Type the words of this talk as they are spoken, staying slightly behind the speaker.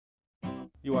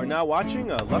You are now watching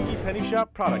a Lucky Penny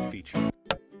Shop product feature.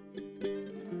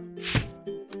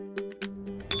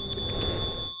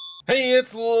 Hey,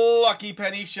 it's Lucky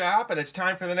Penny Shop, and it's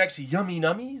time for the next Yummy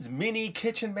Nummies Mini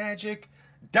Kitchen Magic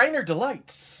Diner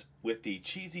Delights with the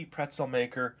cheesy pretzel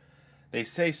maker. They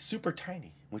say super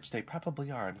tiny, which they probably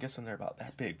are. I'm guessing they're about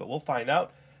that big, but we'll find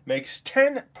out. Makes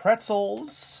 10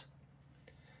 pretzels.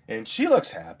 And she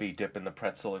looks happy dipping the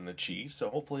pretzel in the cheese, so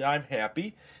hopefully I'm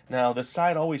happy. Now, the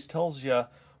side always tells you,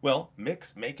 well,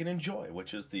 mix, make, and enjoy,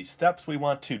 which is the steps we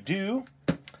want to do.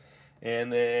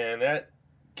 And then that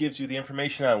gives you the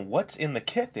information on what's in the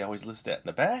kit. They always list that in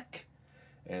the back.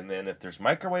 And then if there's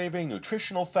microwaving,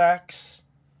 nutritional facts.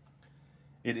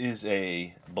 It is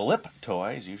a blip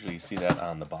toy. Usually you see that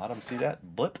on the bottom. See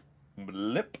that? Blip,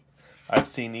 blip. I've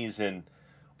seen these in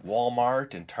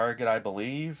Walmart and Target, I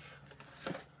believe.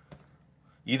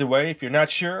 Either way, if you're not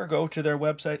sure, go to their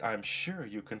website. I'm sure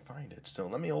you can find it. So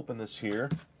let me open this here.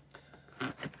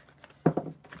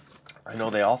 I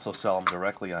know they also sell them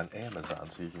directly on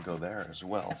Amazon, so you can go there as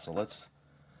well. So let's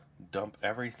dump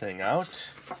everything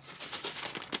out.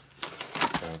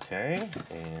 Okay,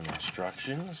 and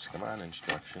instructions. Come on,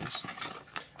 instructions.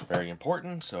 Very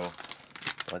important. So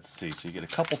let's see. So you get a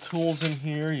couple tools in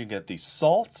here. You get the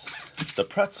salt, the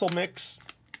pretzel mix,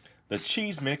 the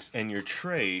cheese mix, and your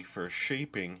tray for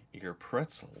shaping your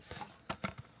pretzels.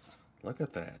 Look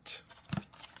at that.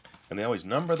 And they always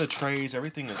number the trays.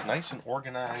 Everything is nice and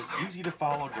organized, easy to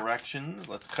follow directions.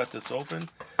 Let's cut this open.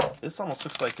 This almost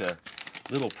looks like a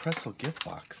little pretzel gift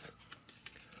box.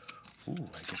 Ooh,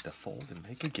 I get to fold and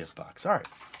make a gift box. All right.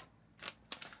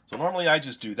 So normally I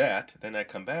just do that. Then I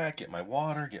come back, get my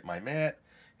water, get my mat,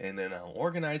 and then I'll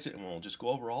organize it, and we'll just go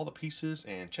over all the pieces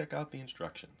and check out the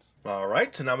instructions. All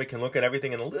right, so now we can look at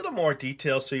everything in a little more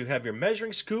detail. So you have your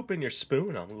measuring scoop and your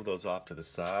spoon. I'll move those off to the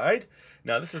side.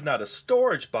 Now, this is not a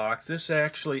storage box. This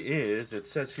actually is, it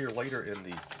says here later in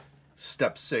the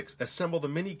step 6, assemble the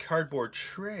mini cardboard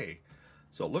tray.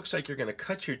 So it looks like you're going to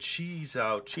cut your cheese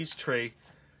out, cheese tray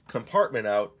compartment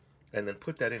out, and then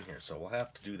put that in here. So we'll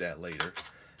have to do that later.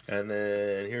 And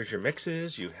then here's your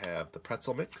mixes. You have the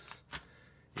pretzel mix,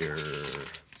 your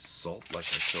salt, like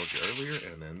I showed you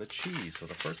earlier, and then the cheese. So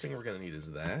the first thing we're going to need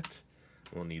is that.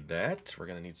 We'll need that. We're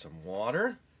going to need some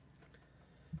water.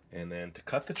 And then to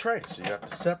cut the tray. So you have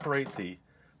to separate the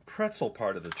pretzel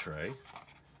part of the tray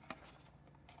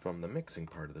from the mixing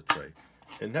part of the tray.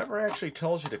 It never actually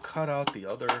tells you to cut out the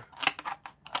other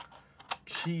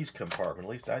cheese compartment.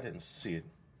 At least I didn't see it.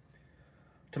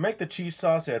 To make the cheese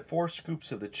sauce, add 4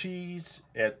 scoops of the cheese,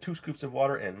 add 2 scoops of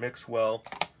water, and mix well.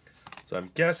 So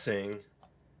I'm guessing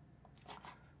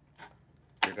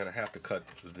you're going to have to cut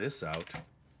this out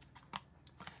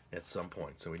at some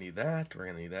point. So we need that. We're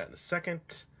going to need that in a second.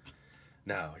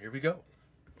 Now, here we go.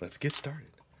 Let's get started.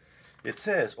 It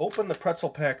says, open the pretzel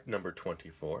pack number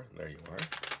 24. There you are.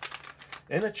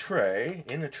 In tray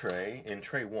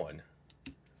 1.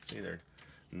 See, they're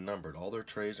numbered. All their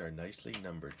trays are nicely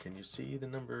numbered. Can you see the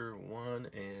number 1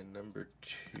 and number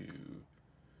 2?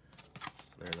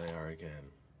 There they are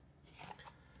again.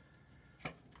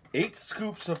 8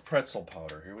 scoops of pretzel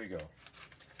powder. Here we go.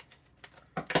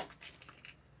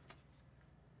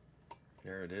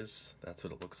 There it is. That's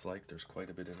what it looks like. There's quite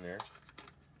a bit in there.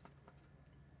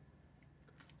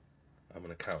 I'm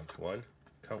going to count. 1.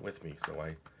 Count with me so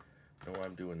I know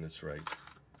I'm doing this right.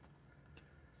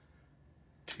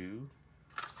 2,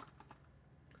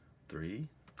 3,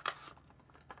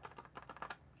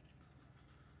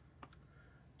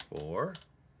 4.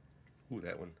 Ooh,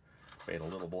 that one made a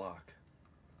little block.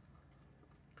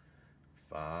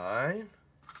 5,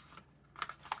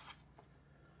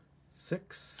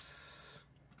 6,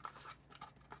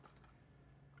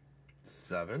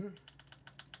 7,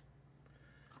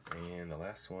 and the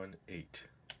last one, 8.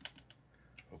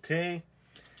 Okay,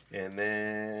 and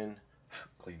then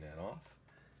clean that off.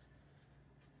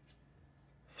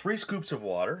 3 scoops of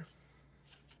water.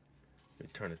 Let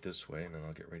me turn it this way, and then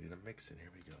I'll get ready to mix it.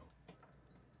 Here we go.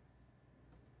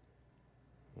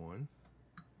 1,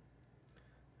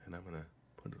 and I'm going to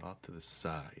put it off to the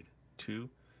side. 2,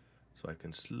 so I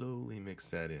can slowly mix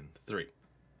that in. 3.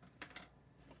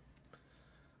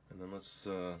 And then let's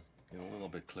get a little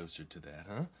bit closer to that,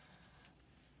 huh?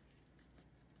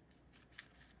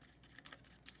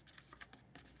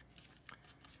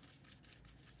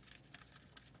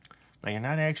 Now, you're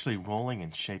not actually rolling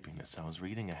and shaping this. I was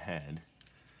reading ahead.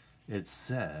 It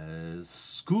says,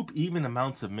 scoop even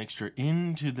amounts of mixture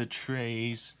into the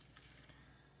trays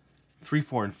 3,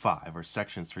 4, and 5, or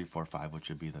sections 3, 4, 5, which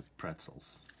would be the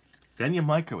pretzels. Then you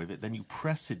microwave it. Then you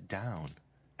press it down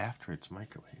after it's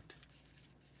microwaved.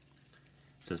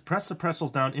 says press the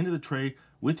pretzels down into the tray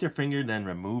with your finger, then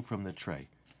remove from the tray.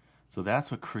 So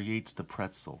that's what creates the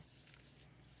pretzel.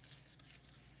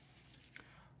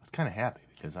 I was kind of happy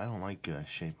because I don't like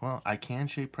shape. Well, I can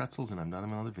shape pretzels and I've done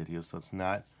them in other videos, so it's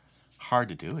not hard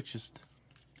to do. It's just,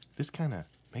 this kind of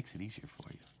makes it easier for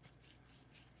you.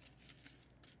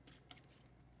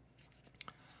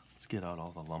 Let's get out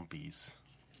all the lumpies.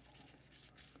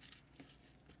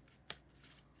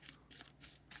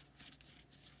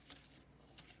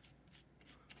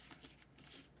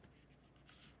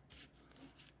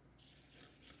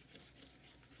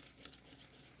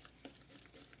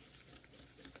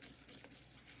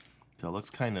 So it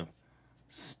looks kind of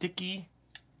sticky.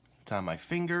 It's on my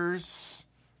fingers.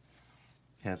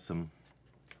 It has some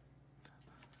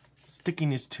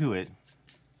stickiness to it.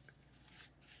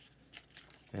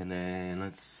 And then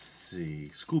let's see.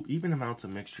 Scoop even amounts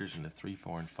of mixtures into 3,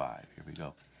 4, and 5. Here we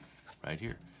go. Right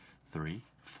here. 3,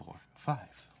 4, 5.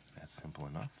 That's simple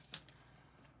enough.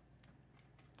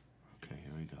 Okay,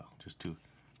 here we go. Just do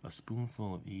a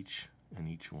spoonful of each in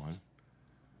each one.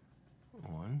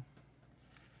 1,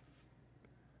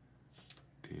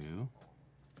 2,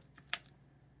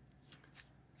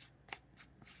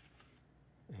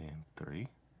 and 3.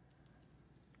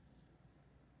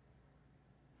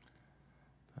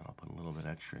 Then I'll put a little bit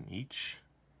extra in each.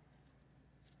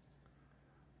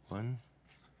 1,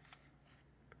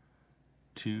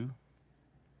 2.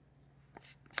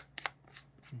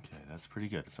 Okay, that's pretty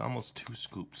good. It's almost 2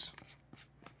 scoops.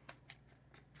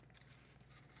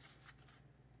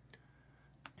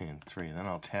 And 3. Then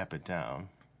I'll tap it down.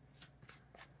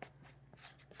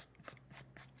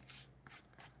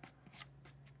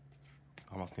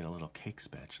 Almost need a little cake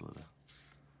spatula to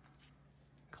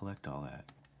collect all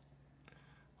that.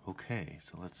 Okay,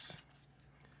 so let's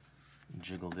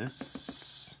jiggle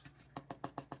this.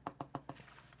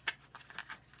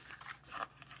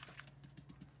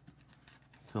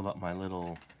 Fill up my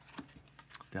little,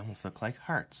 they almost look like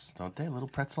hearts, don't they? Little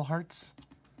pretzel hearts.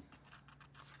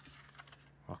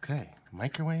 Okay,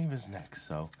 microwave is next.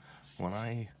 So when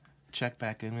I check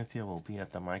back in with you, we'll be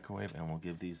at the microwave and we'll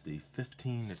give these the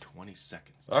 15 to 20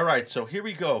 seconds. All right, so here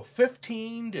we go,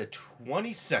 15 to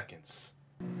 20 seconds.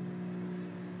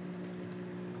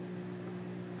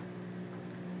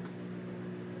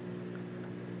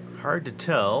 Hard to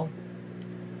tell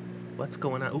what's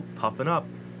going on. Ooh, puffing up.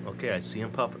 Okay, I see him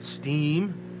puffing.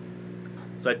 Steam.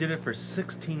 So I did it for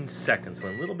 16 seconds,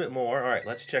 went a little bit more. All right,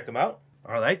 let's check them out.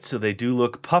 All right, so they do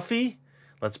look puffy.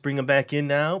 Let's bring them back in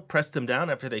now, press them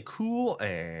down after they cool,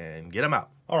 and get them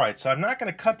out. All right, so I'm not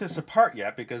going to cut this apart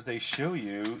yet because they show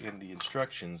you in the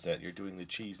instructions that you're doing the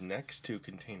cheese next to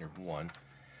container 1.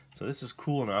 So this is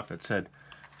cool enough. It said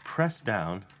press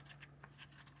down.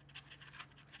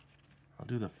 I'll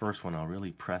do the first one. I'll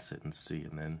really press it and see,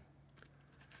 and then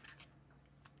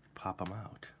pop them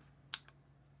out.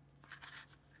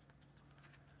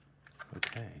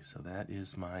 Okay, so that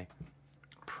is my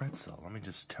pretzel. Let me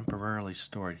just temporarily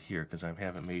store it here because I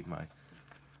haven't made my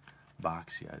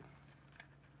box yet.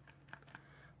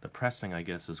 The pressing, I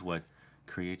guess, is what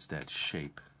creates that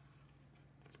shape.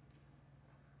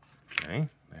 Okay,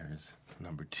 there's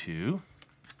number 2.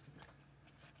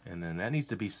 And then that needs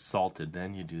to be salted,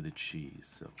 then you do the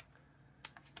cheese. So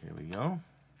here we go.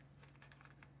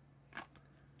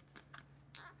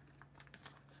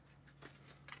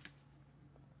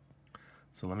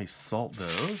 So let me salt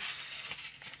those.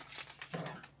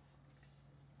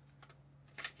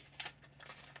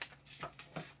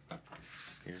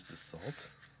 Here's the salt.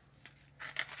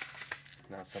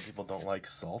 Now some people don't like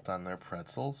salt on their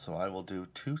pretzels, so I will do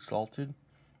 2 salted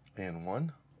and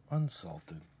 1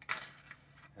 unsalted.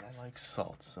 And I like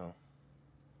salt, so.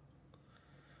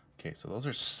 Okay, so those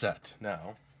are set.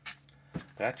 Now,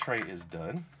 that tray is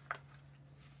done.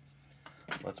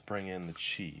 Let's bring in the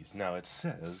cheese. Now it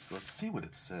says, let's see what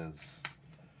it says.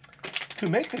 To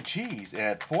make the cheese,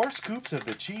 add 4 scoops of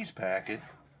the cheese packet.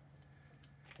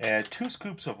 Add 2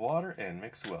 scoops of water and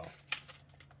mix well.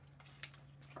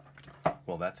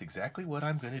 Well, that's exactly what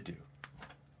I'm going to do.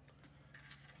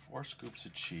 4 scoops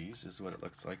of cheese is what it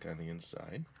looks like on the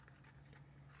inside.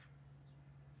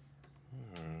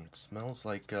 It smells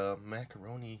like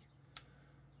macaroni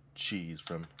cheese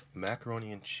from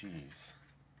Macaroni and Cheese.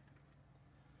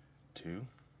 2.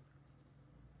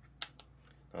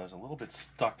 Now there's a little bit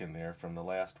stuck in there from the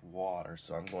last water,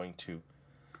 so I'm going to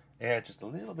add just a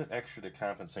little bit extra to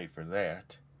compensate for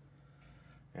that.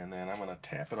 And then I'm going to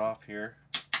tap it off here.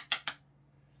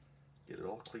 Get it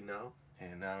all clean out.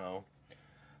 And now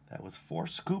that was 4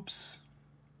 scoops.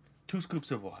 2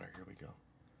 scoops of water. Here we go.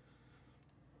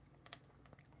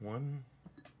 1,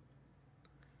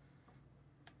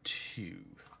 2.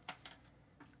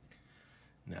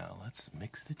 Now let's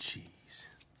mix the cheese.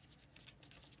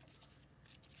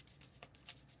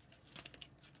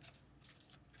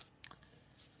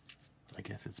 I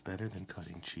guess it's better than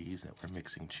cutting cheese that we're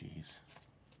mixing cheese.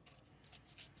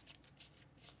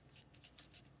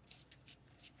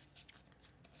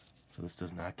 So this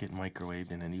does not get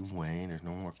microwaved in any way. There's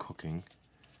no more cooking.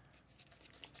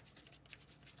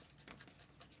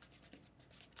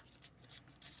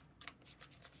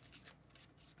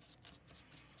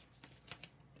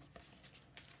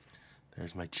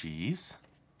 There's my cheese.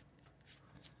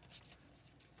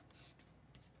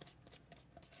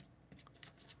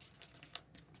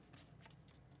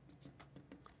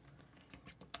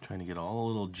 Trying to get all the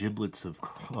little giblets of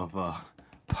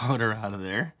powder out of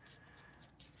there.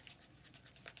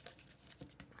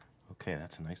 Okay,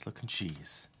 that's a nice looking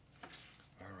cheese.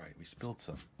 All right, we spilled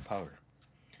some powder.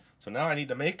 So now I need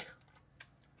to make.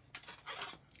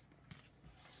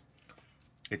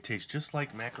 It tastes just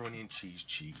like macaroni and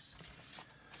cheese.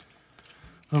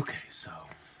 Okay, so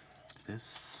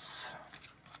this.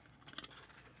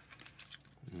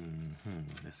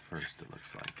 This first, it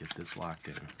looks like. Get this locked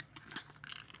in.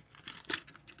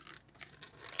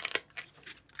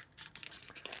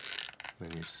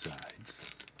 Then your sides.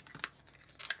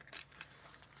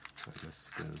 So this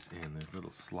goes in. There's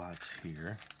little slots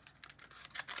here.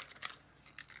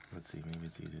 Let's see, maybe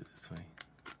it's easier this way.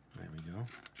 There we go.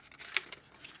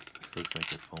 This looks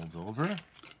like it folds over.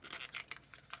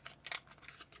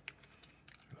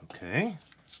 Okay.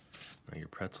 Now your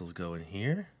pretzels go in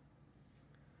here.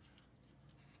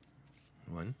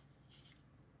 1,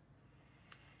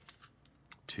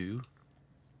 2,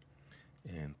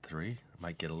 and 3.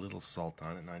 Might get a little salt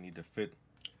on it, and I need to fit.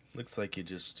 Looks like you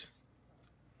just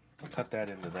cut that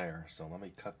into there. So let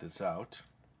me cut this out.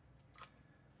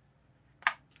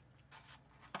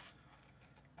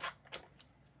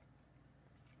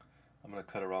 I'm going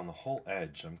to cut around the whole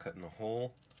edge. I'm cutting the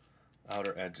whole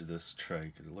outer edge of this tray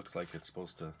because it looks like it's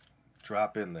supposed to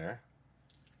drop in there.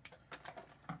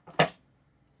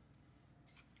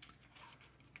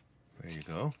 There you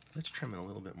go. Let's trim it a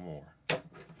little bit more.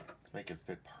 Let's make it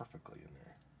fit perfectly in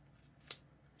there.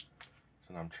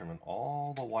 So now I'm trimming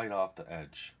all the white off the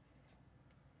edge.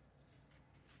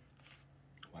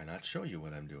 Why not show you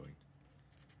what I'm doing?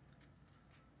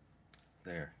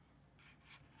 There.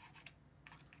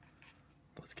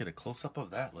 Let's get a close-up of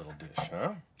that little dish,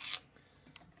 huh?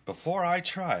 Before I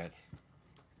try it,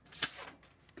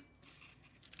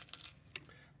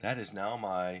 that is now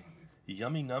my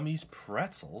Yummy Nummies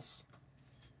pretzels.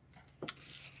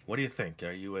 What do you think?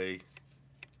 Are you a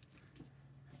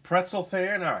pretzel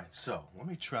fan? All right, so let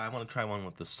me try. I want to try one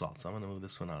with the salt. So I'm going to move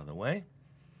this one out of the way.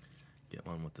 Get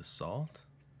one with the salt.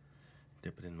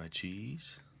 Dip it in my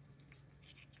cheese.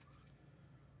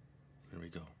 There we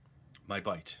go. My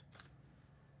bite.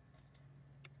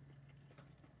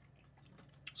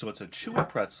 So it's a chewy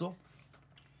pretzel.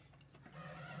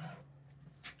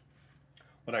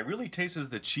 What I really taste is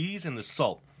the cheese and the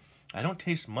salt. I don't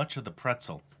taste much of the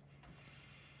pretzel.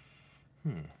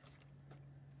 I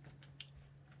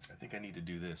think I need to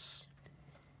do this.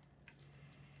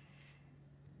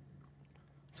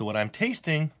 So what I'm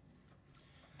tasting,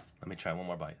 let me try one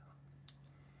more bite.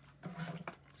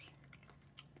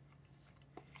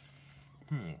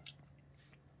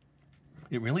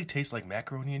 It really tastes like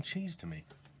macaroni and cheese to me.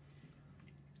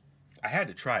 I had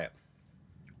to try it.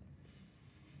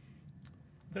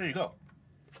 There you go.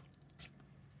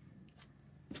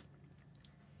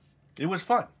 It was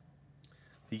fun.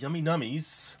 The Yummy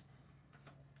Nummies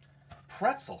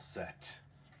pretzel set.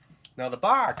 Now the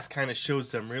box kind of shows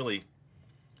them really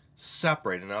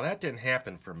separated. Now that didn't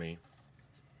happen for me.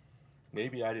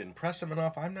 Maybe I didn't press them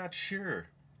enough. I'm not sure.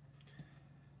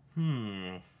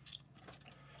 Oh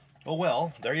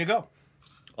well, there you go.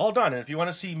 All done. And if you want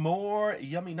to see more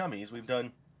Yummy Nummies, we've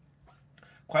done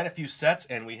quite a few sets,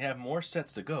 and we have more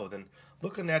sets to go. Then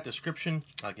look in that description.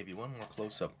 I'll give you one more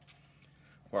close-up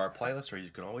for our playlist, or you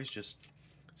can always just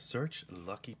search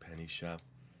Lucky Penny Shop.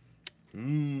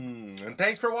 And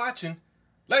thanks for watching.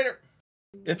 Later.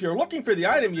 If you're looking for the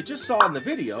item you just saw in the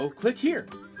video, click here.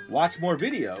 Watch more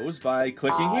videos by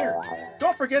clicking here.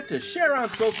 Don't forget to share on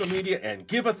social media and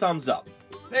give a thumbs up.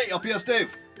 Hey, LPS-Dave.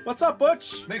 What's up,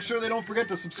 Butch? Make sure they don't forget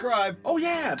to subscribe. Oh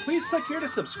yeah, please click here to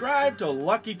subscribe to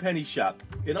Lucky Penny Shop.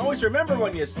 And always remember,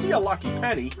 when you see a lucky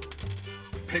penny,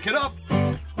 pick it up.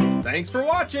 Thanks for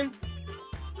watching.